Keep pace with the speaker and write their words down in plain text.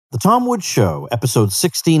The Tom Woods Show, episode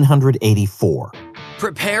 1684.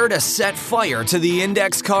 Prepare to set fire to the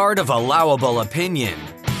index card of allowable opinion.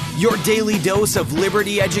 Your daily dose of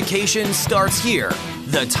liberty education starts here.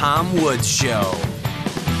 The Tom Woods Show.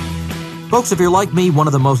 Folks, if you're like me, one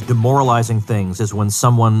of the most demoralizing things is when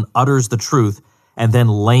someone utters the truth and then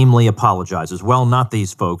lamely apologizes. Well, not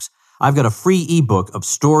these folks. I've got a free ebook of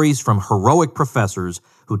stories from heroic professors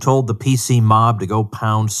who told the PC mob to go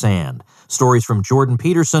pound sand. Stories from Jordan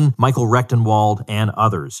Peterson, Michael Rechtenwald, and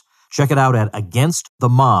others. Check it out at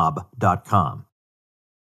againstthemob.com.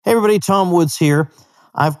 Hey everybody, Tom Woods here.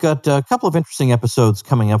 I've got a couple of interesting episodes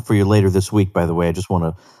coming up for you later this week, by the way. I just want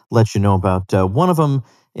to let you know about one of them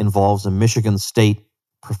involves a Michigan State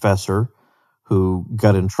professor who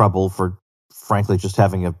got in trouble for, frankly, just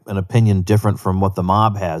having an opinion different from what the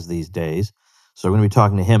mob has these days. So we're going to be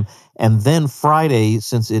talking to him. And then Friday,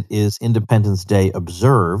 since it is Independence Day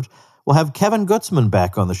observed, we'll have Kevin Gutzman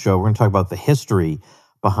back on the show. We're going to talk about the history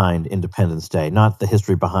behind Independence Day, not the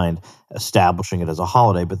history behind establishing it as a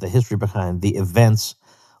holiday, but the history behind the events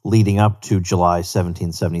leading up to July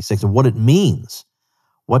 1776 and what it means.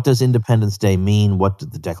 What does Independence Day mean? What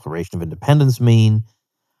did the Declaration of Independence mean?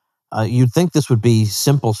 You'd think this would be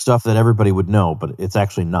simple stuff that everybody would know, but it's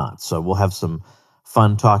actually not. So we'll have some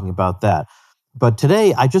fun talking about that. But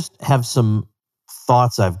today, I just have some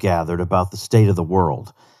thoughts I've gathered about the state of the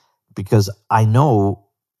world, because I know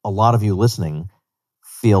a lot of you listening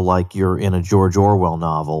feel like you're in a George Orwell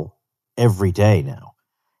novel every day now.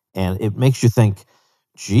 And it makes you think,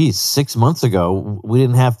 geez, 6 months ago, we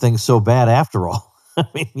didn't have things so bad after all. I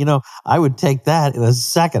mean, I would take that in a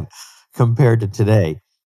second compared to today.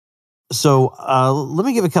 So let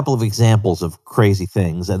me give a couple of examples of crazy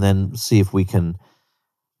things and then see if we can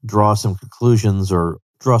draw some conclusions or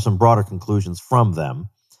draw some broader conclusions from them.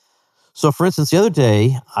 So, for instance, the other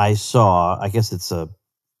day I saw, I guess it's a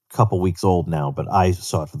couple weeks old now, but I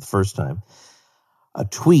saw it for the first time, a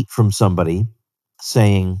tweet from somebody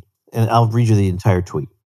saying, and I'll read you the entire tweet.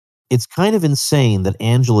 It's kind of insane that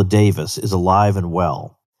Angela Davis is alive and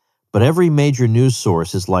well, but every major news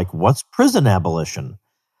source is like, what's prison abolition?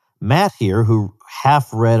 Matt here, who half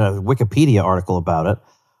read a Wikipedia article about it,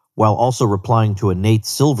 while also replying to a Nate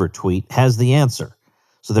Silver tweet, has the answer.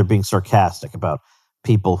 So they're being sarcastic about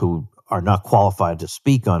people who are not qualified to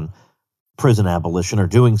speak on prison abolition or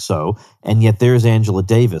doing so, and yet there's Angela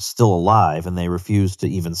Davis still alive, and they refuse to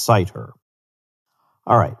even cite her.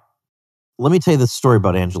 All right, let me tell you the story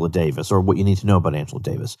about Angela Davis, or what you need to know about Angela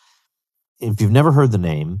Davis. If you've never heard the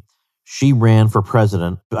name, she ran for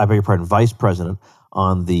vice president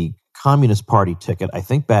on the Communist Party ticket, I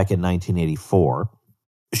think back in 1984.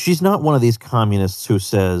 She's not one of these communists who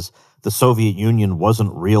says the Soviet Union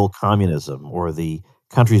wasn't real communism or the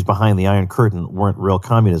countries behind the Iron Curtain weren't real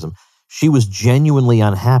communism. She was genuinely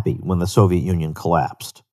unhappy when the Soviet Union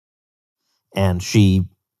collapsed. And she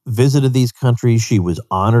visited these countries. She was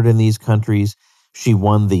honored in these countries. She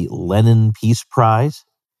won the Lenin Peace Prize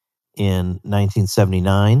in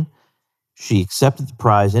 1979. She accepted the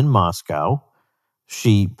prize in Moscow.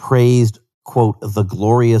 She praised, quote, the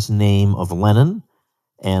glorious name of Lenin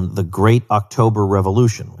and the Great October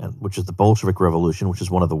Revolution, which is the Bolshevik Revolution, which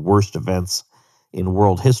is one of the worst events in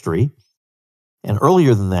world history. And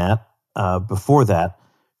earlier than that, before that,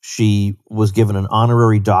 she was given an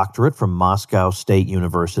honorary doctorate from Moscow State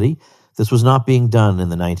University. This was not being done in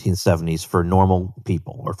the 1970s for normal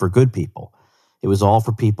people or for good people. It was all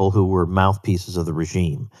for people who were mouthpieces of the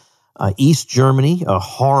regime. East Germany, a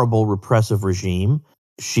horrible repressive regime,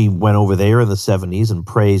 she went over there in the 70s and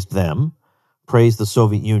praised them, praised the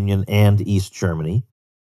Soviet Union and East Germany.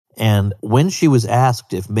 And when she was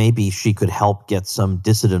asked if maybe she could help get some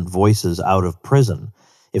dissident voices out of prison,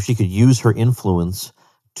 if she could use her influence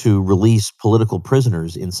to release political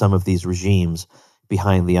prisoners in some of these regimes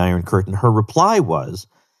behind the Iron Curtain, her reply was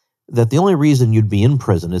that the only reason you'd be in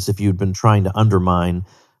prison is if you'd been trying to undermine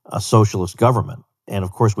a socialist government. And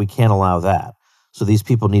of course, we can't allow that. So these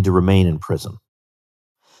people need to remain in prison.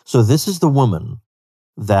 So this is the woman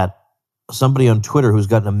that somebody on Twitter who's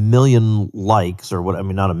gotten 1 million likes, or what, I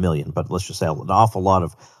mean, not 1 million, but let's just say an awful lot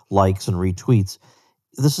of likes and retweets.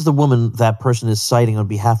 This is the woman that person is citing on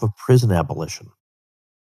behalf of prison abolition.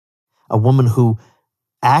 A woman who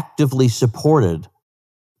actively supported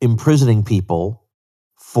imprisoning people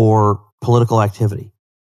for political activity.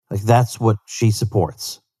 Like, that's what she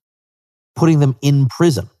supports. Putting them in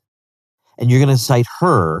prison. And you're going to cite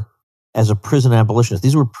her as a prison abolitionist.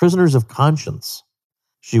 These were prisoners of conscience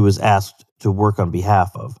she was asked to work on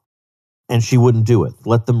behalf of. And she wouldn't do it.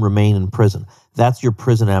 Let them remain in prison. That's your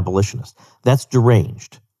prison abolitionist. That's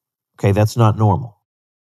deranged. Okay, that's not normal.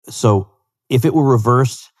 So if it were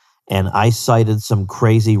reversed, and I cited some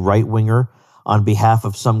crazy right-winger on behalf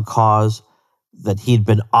of some cause that he'd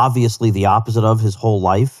been obviously the opposite of his whole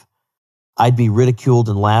life, I'd be ridiculed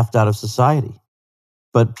and laughed out of society.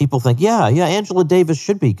 But people think, yeah, Angela Davis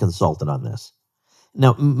should be consulted on this.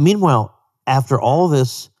 Now, meanwhile, after all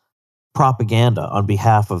this propaganda on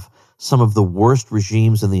behalf of some of the worst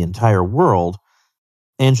regimes in the entire world,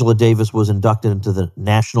 Angela Davis was inducted into the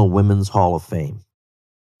National Women's Hall of Fame.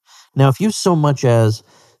 Now, if you so much as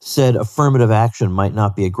said affirmative action might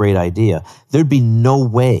not be a great idea, there'd be no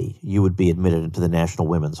way you would be admitted into the National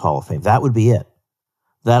Women's Hall of Fame. That would be it.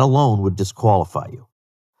 That alone would disqualify you.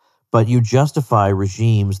 But you justify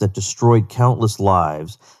regimes that destroyed countless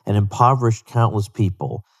lives and impoverished countless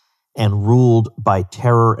people and ruled by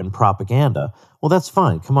terror and propaganda. Well, that's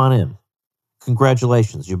fine. Come on in.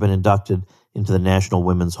 Congratulations. You've been inducted into the National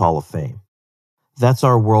Women's Hall of Fame. That's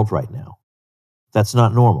our world right now. That's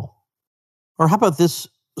not normal. Or how about this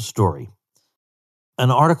story?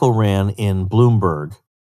 An article ran in Bloomberg,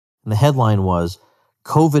 and the headline was,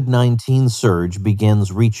 COVID-19 surge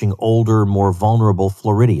begins reaching older, more vulnerable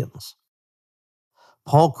Floridians.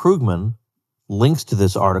 Paul Krugman links to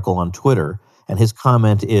this article on Twitter, and his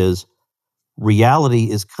comment is, reality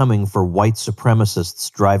is coming for white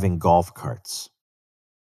supremacists driving golf carts.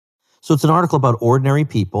 So it's an article about ordinary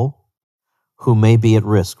people who may be at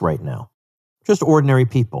risk right now. Just ordinary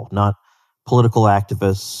people, not political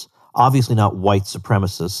activists, obviously not white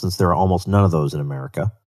supremacists, since there are almost none of those in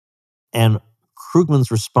America. And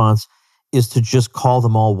Krugman's response is to just call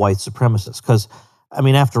them all white supremacists. Because, I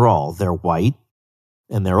mean, after all, they're white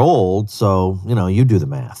and they're old, so, you do the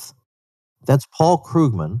math. That's Paul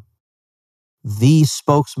Krugman, the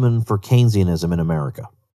spokesman for Keynesianism in America,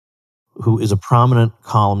 who is a prominent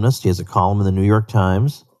columnist. He has a column in the New York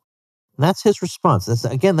Times. And that's his response.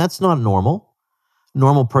 That's not normal.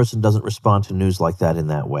 Normal person doesn't respond to news like that in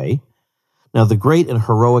that way. Now, the great and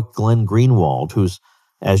heroic Glenn Greenwald, who's,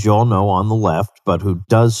 as you all know, on the left, but who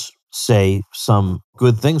does say some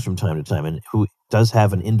good things from time to time and who does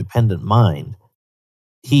have an independent mind,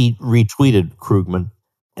 he retweeted Krugman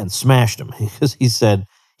and smashed him because he said,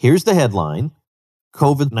 here's the headline,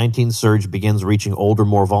 COVID-19 surge begins reaching older,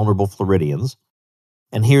 more vulnerable Floridians,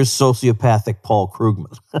 and here's sociopathic Paul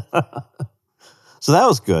Krugman. So that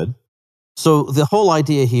was good. So the whole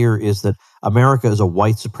idea here is that America is a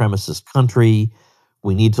white supremacist country.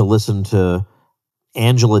 We need to listen to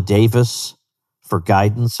Angela Davis for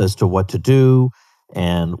guidance as to what to do,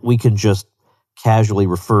 and we can just casually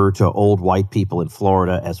refer to old white people in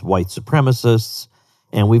Florida as white supremacists,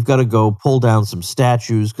 and we've got to go pull down some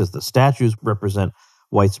statues because the statues represent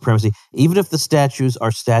white supremacy. Even if the statues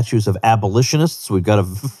are statues of abolitionists, we've got to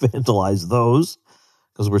vandalize those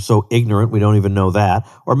because we're so ignorant we don't even know that.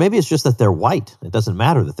 Or maybe it's just that they're white. It doesn't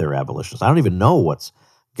matter that they're abolitionists. I don't even know what's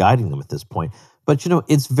guiding them at this point. But,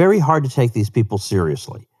 it's very hard to take these people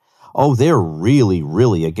seriously. Oh, they're really,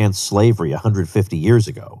 really against slavery 150 years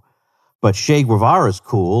ago. But Che Guevara's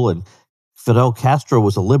cool, and Fidel Castro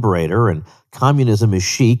was a liberator, and communism is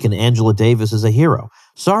chic, and Angela Davis is a hero.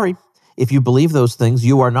 Sorry, if you believe those things,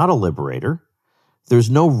 you are not a liberator. There's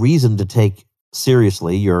no reason to take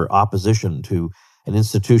seriously your opposition to an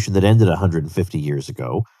institution that ended 150 years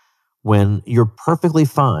ago when you're perfectly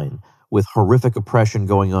fine with horrific oppression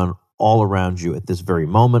going on all around you at this very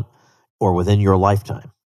moment or within your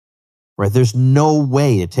lifetime. Right? There's no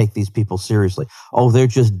way to take these people seriously. Oh, they're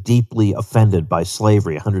just deeply offended by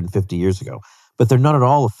slavery 150 years ago. But they're not at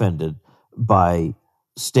all offended by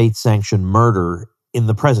state-sanctioned murder in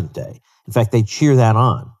the present day. In fact, they cheer that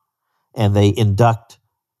on, and they induct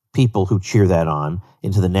people who cheer that on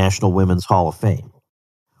into the National Women's Hall of Fame.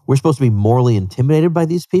 We're supposed to be morally intimidated by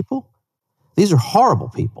these people? These are horrible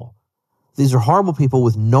people. These are horrible people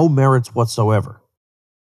with no merits whatsoever.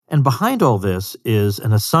 And behind all this is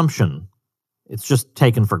an assumption, it's just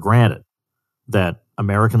taken for granted, that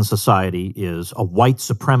American society is a white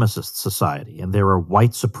supremacist society, and there are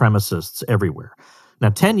white supremacists everywhere. Now,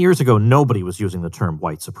 10 years ago, nobody was using the term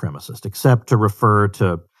white supremacist, except to refer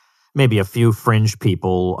to maybe a few fringe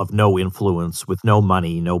people of no influence, with no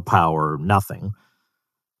money, no power, nothing.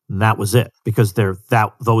 And that was it, because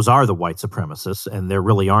those are the white supremacists, and there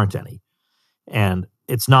really aren't any. And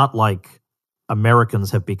it's not like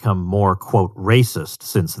Americans have become more, quote, racist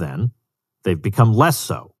since then. They've become less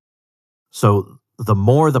so. So the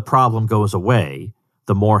more the problem goes away,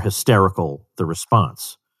 the more hysterical the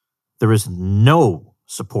response. There is no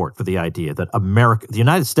support for the idea that the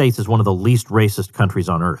United States is one of the least racist countries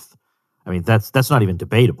on earth. I mean, that's not even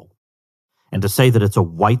debatable. And to say that it's a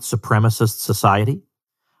white supremacist society,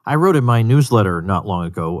 I wrote in my newsletter not long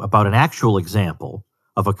ago about an actual example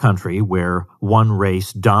of a country where one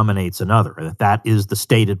race dominates another, and that is the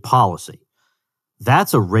stated policy.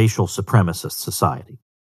 That's a racial supremacist society.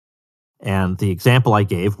 And the example I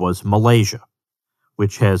gave was Malaysia,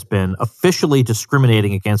 which has been officially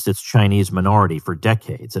discriminating against its Chinese minority for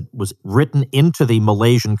decades. It was written into the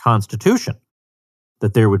Malaysian constitution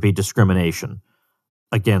that there would be discrimination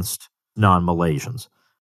against non-Malaysians.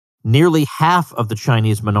 Nearly half of the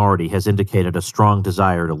Chinese minority has indicated a strong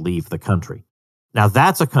desire to leave the country. Now,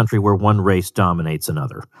 that's a country where one race dominates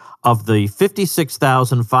another. Of the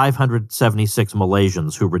 56,576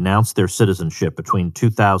 Malaysians who renounced their citizenship between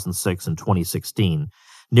 2006 and 2016,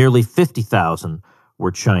 nearly 50,000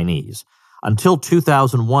 were Chinese. Until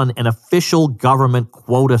 2001, an official government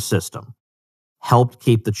quota system helped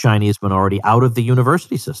keep the Chinese minority out of the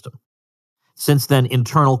university system. Since then,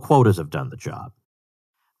 internal quotas have done the job.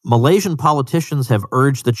 Malaysian politicians have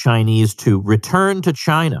urged the Chinese to return to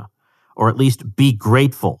China, or at least be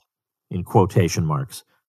grateful, in quotation marks,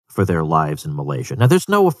 for their lives in Malaysia. Now, there's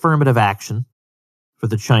no affirmative action for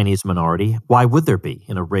the Chinese minority. Why would there be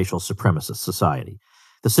in a racial supremacist society?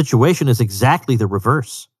 The situation is exactly the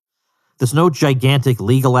reverse. There's no gigantic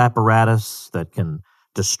legal apparatus that can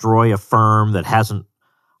destroy a firm that hasn't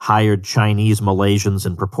hired Chinese Malaysians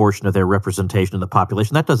in proportion to their representation in the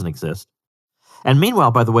population. That doesn't exist. And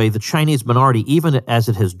meanwhile, by the way, the Chinese minority, even as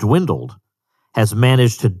it has dwindled, has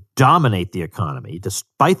managed to dominate the economy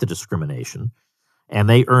despite the discrimination, and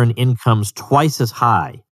they earn incomes twice as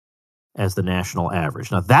high as the national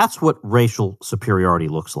average. Now, that's what racial superiority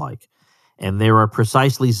looks like. And there are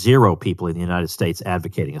precisely zero people in the United States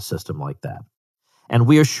advocating a system like that. And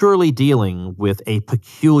we are surely dealing with a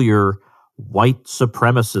peculiar white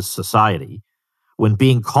supremacist society. When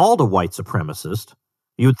being called a white supremacist,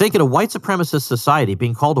 you would think in a white supremacist society,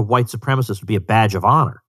 being called a white supremacist would be a badge of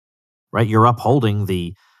honor, right? You're upholding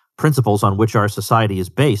the principles on which our society is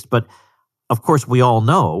based. But of course, we all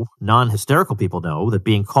know, non-hysterical people know, that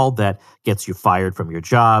being called that gets you fired from your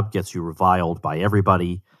job, gets you reviled by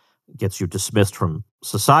everybody, gets you dismissed from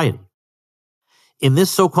society. In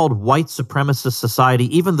this so-called white supremacist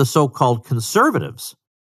society, even the so-called conservatives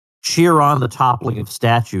cheer on the toppling of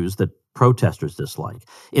statues that protesters dislike.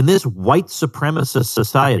 In this white supremacist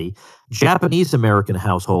society, Japanese American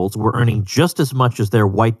households were earning just as much as their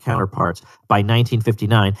white counterparts by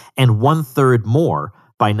 1959 and one-third more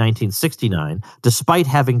by 1969, despite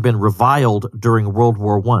having been reviled during World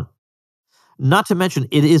War I. Not to mention,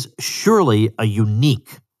 it is surely a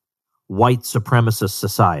unique white supremacist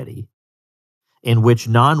society in which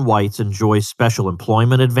non-whites enjoy special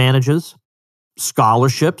employment advantages,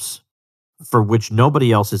 scholarships for which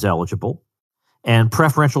nobody else is eligible, and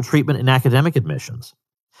preferential treatment in academic admissions.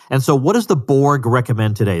 And so what does the Borg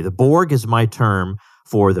recommend today? The Borg is my term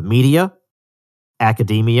for the media,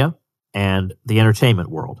 academia, and the entertainment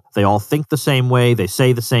world. They all think the same way, they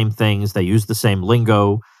say the same things, they use the same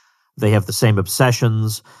lingo, they have the same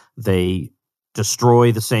obsessions, they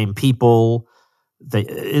destroy the same people,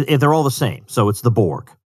 they're all the same. So it's the Borg.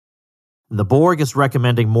 And the Borg is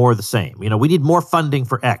recommending more of the same. You know, we need more funding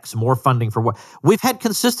for X, more funding for Y. We've had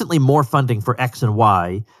consistently more funding for X and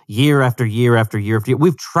Y year after year after year after year.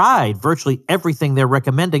 We've tried virtually everything they're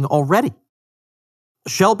recommending already.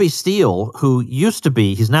 Shelby Steele, who used to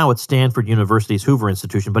be, he's now at Stanford University's Hoover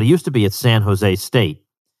Institution, but he used to be at San Jose State.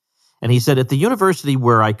 And he said, at the university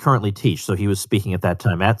where I currently teach, so he was speaking at that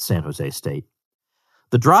time at San Jose State,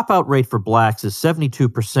 the dropout rate for blacks is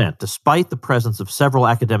 72%, despite the presence of several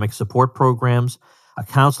academic support programs, a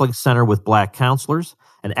counseling center with black counselors,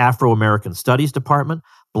 an Afro-American studies department,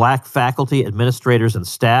 black faculty, administrators, and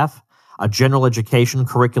staff, a general education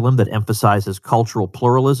curriculum that emphasizes cultural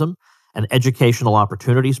pluralism, an educational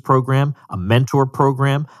opportunities program, a mentor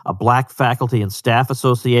program, a black faculty and staff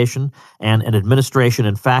association, and an administration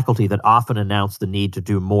and faculty that often announce the need to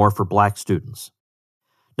do more for black students.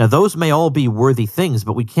 Now, those may all be worthy things,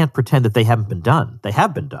 but we can't pretend that they haven't been done. They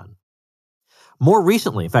have been done. More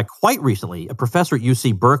recently, in fact, quite recently, a professor at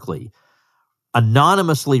UC Berkeley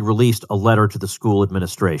anonymously released a letter to the school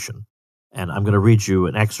administration. And I'm going to read you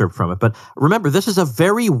an excerpt from it. But remember, this is a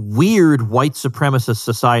very weird white supremacist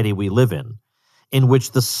society we live in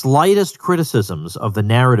which the slightest criticisms of the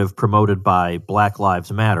narrative promoted by Black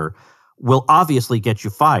Lives Matter will obviously get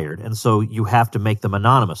you fired, and so you have to make them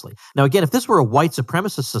anonymously. Now, again, if this were a white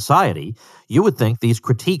supremacist society, you would think these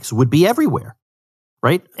critiques would be everywhere,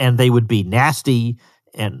 right? And they would be nasty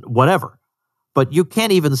and whatever. But you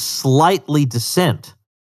can't even slightly dissent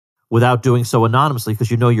without doing so anonymously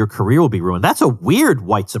because you know your career will be ruined. That's a weird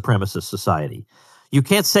white supremacist society. You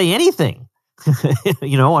can't say anything,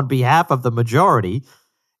 on behalf of the majority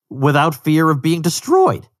without fear of being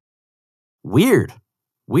destroyed. Weird.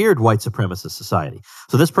 Weird white supremacist society.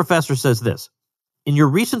 So this professor says this: in your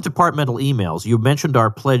recent departmental emails, you mentioned our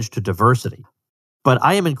pledge to diversity, but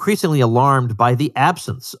I am increasingly alarmed by the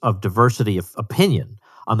absence of diversity of opinion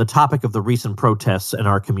on the topic of the recent protests and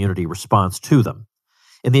our community response to them.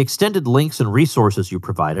 In the extended links and resources you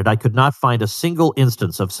provided, I could not find a single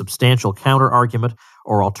instance of substantial counterargument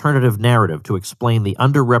or alternative narrative to explain the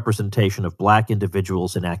underrepresentation of black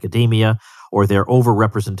individuals in academia or their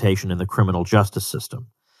overrepresentation in the criminal justice system.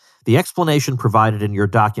 The explanation provided in your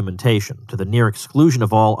documentation, to the near exclusion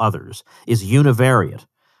of all others, is univariate.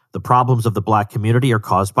 The problems of the black community are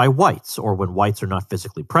caused by whites, or when whites are not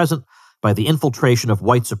physically present, by the infiltration of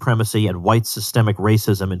white supremacy and white systemic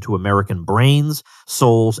racism into American brains,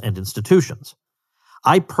 souls, and institutions.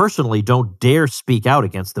 I personally don't dare speak out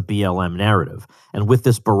against the BLM narrative, and with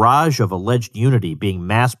this barrage of alleged unity being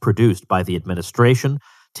mass-produced by the administration,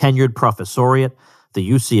 tenured professoriate, the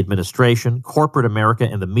UC administration, corporate America,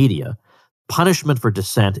 and the media, punishment for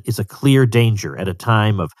dissent is a clear danger at a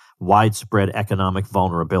time of widespread economic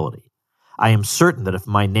vulnerability. I am certain that if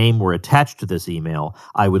my name were attached to this email,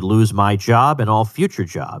 I would lose my job and all future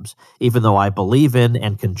jobs, even though I believe in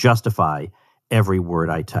and can justify every word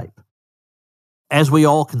I type. As we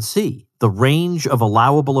all can see, the range of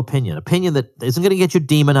allowable opinion that isn't going to get you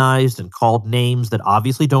demonized and called names that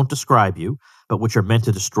obviously don't describe you, but which are meant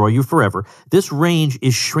to destroy you forever, this range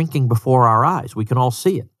is shrinking before our eyes. We can all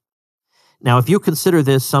see it. Now, if you consider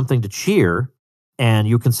this something to cheer, and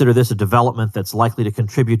you consider this a development that's likely to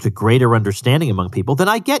contribute to greater understanding among people, then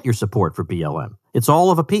I get your support for BLM. It's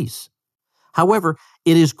all of a piece. However,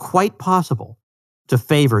 it is quite possible to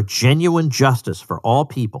favor genuine justice for all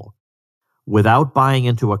people without buying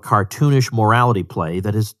into a cartoonish morality play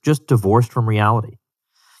that is just divorced from reality.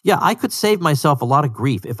 Yeah, I could save myself a lot of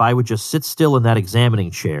grief if I would just sit still in that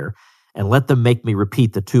examining chair and let them make me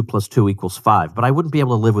repeat the 2 + 2 = 5, but I wouldn't be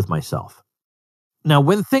able to live with myself. Now,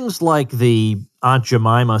 when things like the Aunt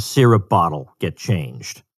Jemima syrup bottle get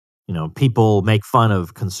changed, people make fun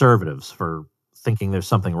of conservatives for thinking there's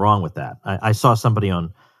something wrong with that. I saw somebody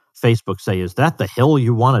on Facebook say, is that the hill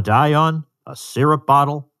you want to die on? A syrup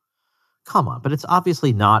bottle? Come on, but it's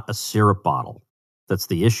obviously not a syrup bottle that's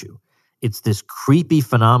the issue. It's this creepy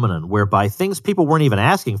phenomenon whereby things people weren't even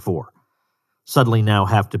asking for suddenly now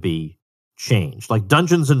have to be changed. Like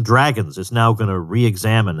Dungeons and Dragons is now going to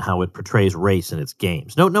re-examine how it portrays race in its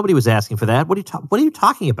games. No, nobody was asking for that. What are you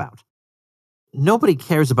talking about? Nobody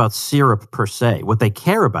cares about syrup per se. What they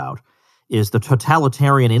care about is the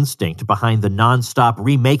totalitarian instinct behind the nonstop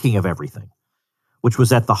remaking of everything, which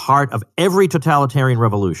was at the heart of every totalitarian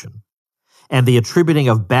revolution, and the attributing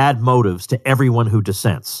of bad motives to everyone who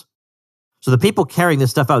dissents. So the people carrying this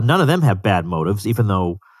stuff out, none of them have bad motives, even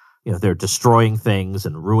though they're destroying things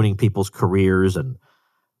and ruining people's careers and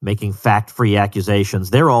making fact-free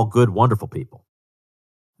accusations. They're all good, wonderful people.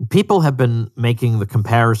 People have been making the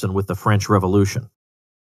comparison with the French Revolution.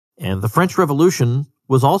 And the French Revolution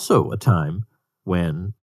was also a time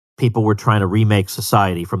when people were trying to remake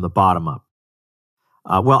society from the bottom up.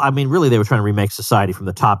 Really, they were trying to remake society from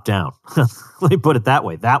the top down. Let me put it that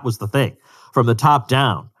way. That was the thing. From the top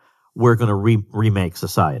down, we're going to remake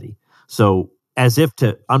society. So, as if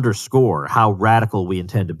to underscore how radical we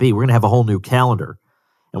intend to be, we're going to have a whole new calendar,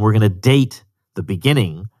 and we're going to date the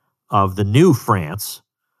beginning of the new France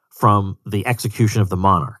from the execution of the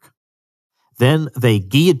monarch. Then they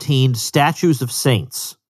guillotined statues of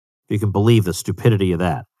saints. You can believe the stupidity of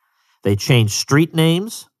that. They changed street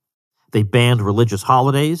names. They banned religious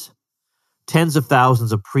holidays. Tens of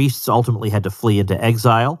thousands of priests ultimately had to flee into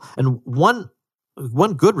exile. And one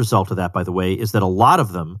good result of that, by the way, is that a lot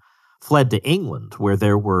of them fled to England, where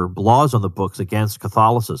there were laws on the books against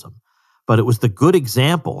Catholicism. But it was the good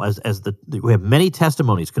example, we have many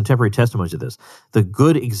testimonies, contemporary testimonies of this, the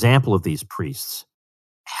good example of these priests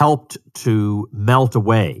helped to melt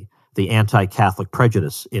away the anti-Catholic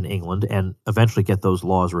prejudice in England and eventually get those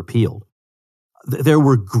laws repealed. There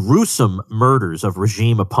were gruesome murders of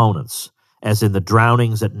regime opponents, as in the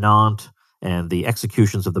drownings at Nantes and the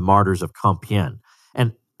executions of the martyrs of Compiègne.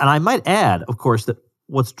 And I might add, of course, that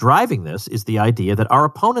what's driving this is the idea that our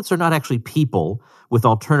opponents are not actually people with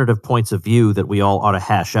alternative points of view that we all ought to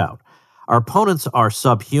hash out. Our opponents are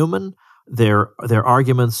subhuman. Their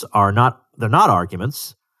arguments they're not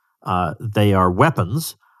arguments. They are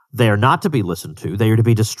weapons. They are not to be listened to. They are to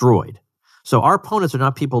be destroyed. So our opponents are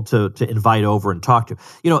not people to invite over and talk to.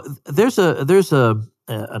 There's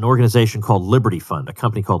an organization called Liberty Fund, a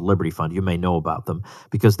company called Liberty Fund. You may know about them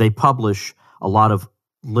because they publish a lot of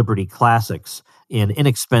Liberty classics in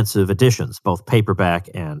inexpensive editions, both paperback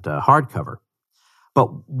and hardcover. But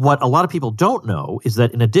what a lot of people don't know is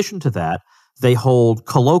that in addition to that, they hold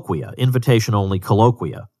colloquia, invitation-only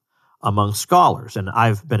colloquia, among scholars. And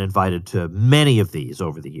I've been invited to many of these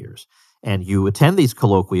over the years. And you attend these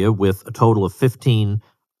colloquia with a total of 15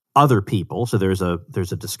 other people. So there's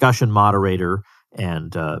a discussion moderator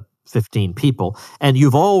and 15 people. And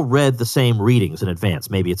you've all read the same readings in advance.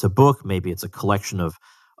 Maybe it's a book, maybe it's a collection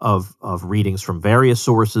of readings from various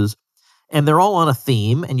sources. And they're all on a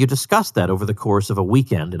theme, and you discuss that over the course of a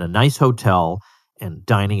weekend in a nice hotel and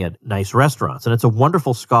dining at nice restaurants. And it's a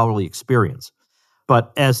wonderful scholarly experience.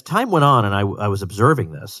 But as time went on and I was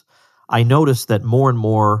observing this, I noticed that more and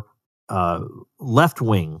more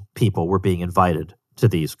left-wing people were being invited to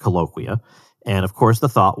these colloquia. And of course, the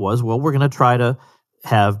thought was, well, we're going to try to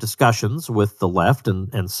have discussions with the left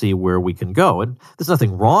and see where we can go. And there's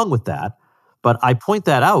nothing wrong with that. But I point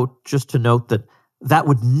that out just to note that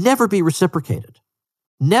would never be reciprocated.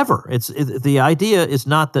 Never. The idea is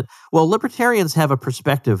not that, well, libertarians have a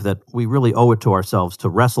perspective that we really owe it to ourselves to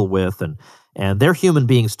wrestle with, and they're human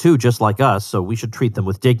beings too, just like us, so we should treat them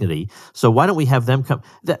with dignity. So why don't we have them come?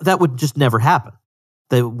 That would just never happen.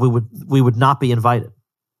 We would not be invited.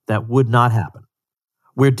 That would not happen.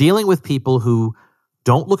 We're dealing with people who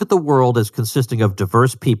don't look at the world as consisting of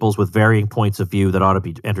diverse peoples with varying points of view that ought to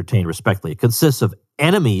be entertained respectfully. It consists of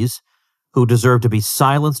enemies who deserve to be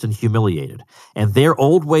silenced and humiliated, and their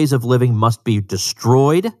old ways of living must be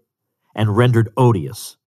destroyed and rendered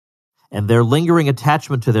odious. And their lingering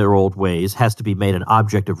attachment to their old ways has to be made an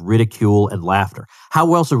object of ridicule and laughter.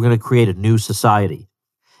 How else are we going to create a new society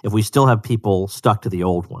if we still have people stuck to the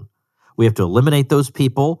old one? We have to eliminate those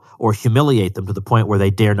people or humiliate them to the point where they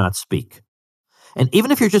dare not speak. And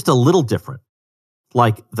even if you're just a little different,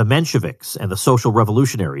 like the Mensheviks and the social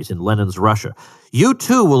revolutionaries in Lenin's Russia, you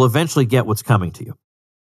too will eventually get what's coming to you.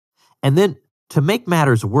 And then, to make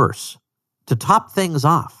matters worse, to top things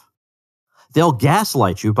off, they'll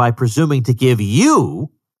gaslight you by presuming to give you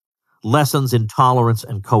lessons in tolerance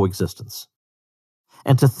and coexistence.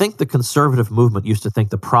 And to think the conservative movement used to think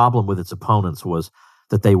the problem with its opponents was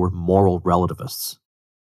that they were moral relativists.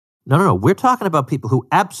 No. We're talking about people who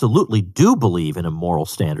absolutely do believe in a moral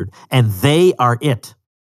standard, and they are it.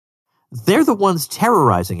 They're the ones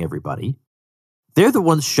terrorizing everybody. They're the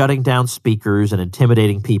ones shutting down speakers and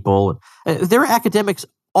intimidating people. There are academics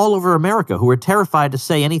all over America who are terrified to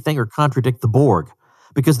say anything or contradict the Borg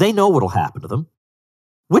because they know what'll happen to them.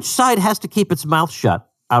 Which side has to keep its mouth shut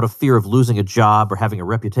out of fear of losing a job or having a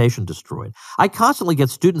reputation destroyed? I constantly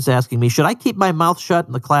get students asking me, should I keep my mouth shut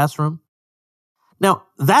in the classroom? Now,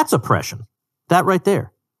 that's oppression. That right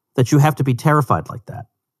there. That you have to be terrified like that.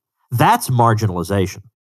 That's marginalization.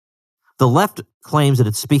 The left claims that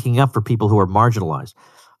it's speaking up for people who are marginalized.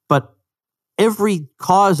 But every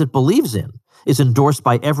cause it believes in is endorsed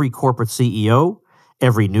by every corporate CEO,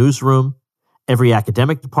 every newsroom, every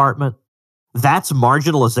academic department. That's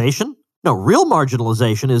marginalization? No, real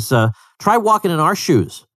marginalization is try walking in our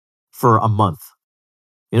shoes for a month.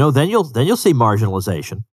 Then you'll see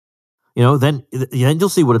marginalization. Then you'll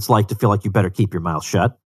see what it's like to feel like you better keep your mouth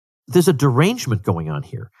shut. There's a derangement going on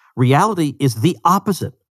here. Reality is the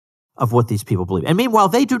opposite of what these people believe. And meanwhile,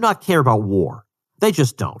 they do not care about war. They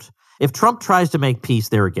just don't. If Trump tries to make peace,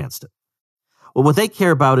 they're against it. Well, what they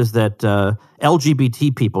care about is that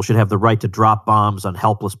LGBT people should have the right to drop bombs on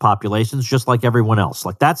helpless populations just like everyone else.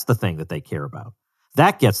 Like, that's the thing that they care about.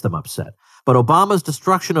 That gets them upset. But Obama's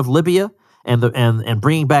destruction of Libya and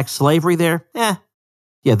bringing back slavery there,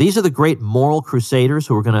 yeah, these are the great moral crusaders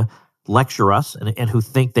who are going to lecture us and who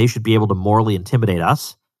think they should be able to morally intimidate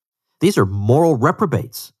us. These are moral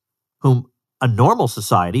reprobates whom a normal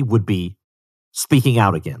society would be speaking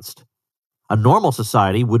out against. A normal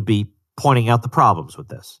society would be pointing out the problems with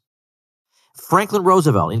this. Franklin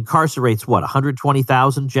Roosevelt incarcerates,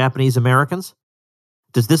 120,000 Japanese Americans?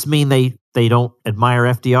 Does this mean they don't admire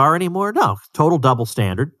FDR anymore? No, total double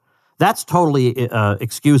standard. That's totally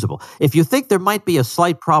excusable. If you think there might be a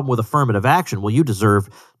slight problem with affirmative action, well, you deserve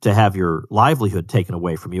to have your livelihood taken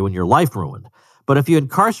away from you and your life ruined. But if you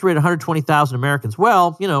incarcerate 120,000 Americans,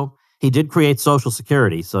 well, he did create Social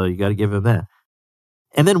Security, so you got to give him that.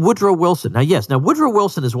 And then Woodrow Wilson. Now Woodrow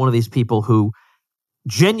Wilson is one of these people who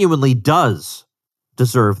genuinely does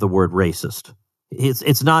deserve the word racist.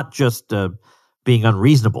 It's not just being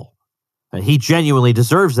unreasonable. He genuinely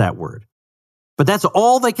deserves that word. But that's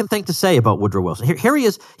all they can think to say about Woodrow Wilson. Here he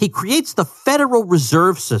is. He creates the Federal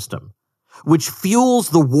Reserve System, which fuels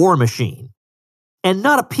the war machine. And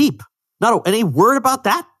not a peep. Not any word about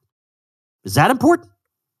that. Is that important?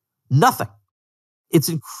 Nothing. It's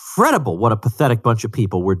incredible what a pathetic bunch of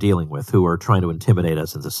people we're dealing with who are trying to intimidate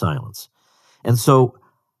us into silence. And so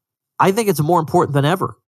I think it's more important than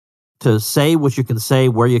ever to say what you can say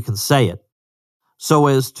where you can say it so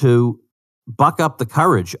as to buck up the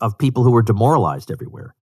courage of people who are demoralized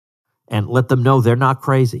everywhere and let them know they're not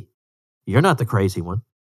crazy. You're not the crazy one.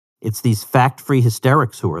 It's these fact-free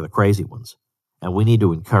hysterics who are the crazy ones, and we need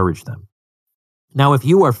to encourage them. Now, if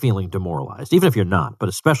you are feeling demoralized, even if you're not, but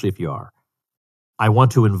especially if you are, I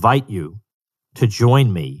want to invite you to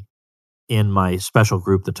join me in my special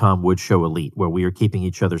group, the Tom Woods Show Elite, where we are keeping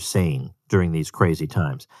each other sane during these crazy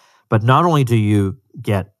times. But not only do you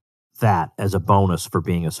get that as a bonus for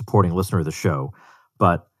being a supporting listener of the show,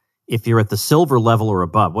 but if you're at the silver level or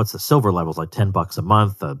above, what's the silver level? It's like $10 a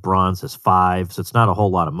month. The bronze is $5, so it's not a whole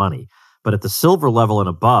lot of money. But at the silver level and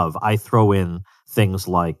above, I throw in things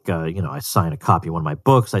like, I sign a copy of one of my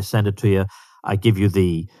books, I send it to you. I give you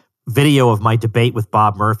the video of my debate with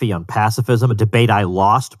Bob Murphy on pacifism, a debate I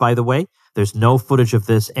lost, by the way. There's no footage of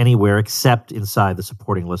this anywhere except inside the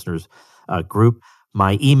supporting listeners group.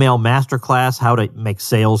 My email masterclass, how to make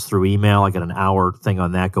sales through email. I got an hour thing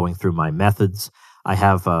on that going through my methods. I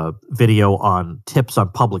have a video on tips on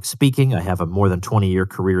public speaking. I have a more than 20-year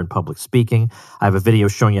career in public speaking. I have a video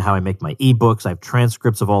showing you how I make my ebooks. I have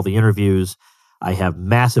transcripts of all the interviews. I have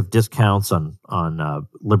massive discounts on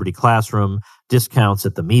Liberty Classroom, discounts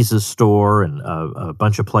at the Mises store and a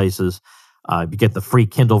bunch of places. You get the free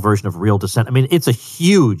Kindle version of Real Dissent. I mean, it's a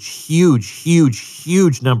huge, huge, huge,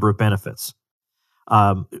 huge number of benefits.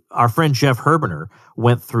 Our friend Jeff Herbener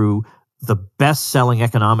went through the best-selling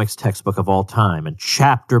economics textbook of all time and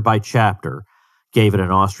chapter by chapter gave it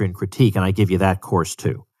an Austrian critique, and I give you that course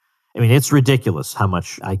too. I mean, it's ridiculous how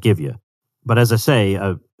much I give you. But as I say,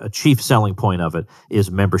 a chief selling point of it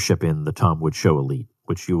is membership in the Tom Woods Show Elite,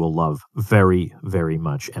 which you will love very, very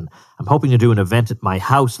much. And I'm hoping to do an event at my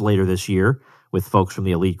house later this year with folks from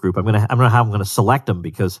the Elite group. I'm gonna select them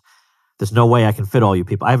because there's no way I can fit all you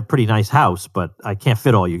people. I have a pretty nice house, but I can't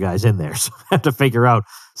fit all you guys in there. So I have to figure out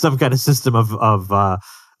some kind of system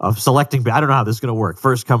of selecting. I don't know how this is going to work.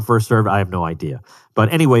 First come, first served. I have no idea.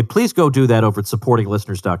 But anyway, please go do that over at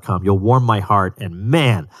supportinglisteners.com. You'll warm my heart. And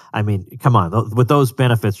man, I mean, come on. With those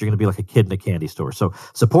benefits, you're going to be like a kid in a candy store. So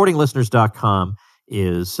supportinglisteners.com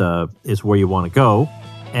is where you want to go.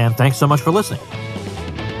 And thanks so much for listening.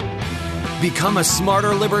 Become a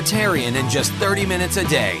smarter libertarian in just 30 minutes a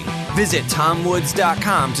day. Visit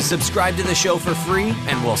TomWoods.com to subscribe to the show for free,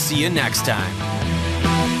 and we'll see you next time.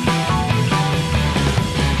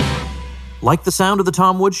 Like the sound of The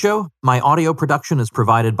Tom Woods Show? My audio production is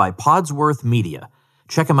provided by Podsworth Media.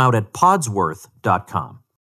 Check them out at podsworth.com.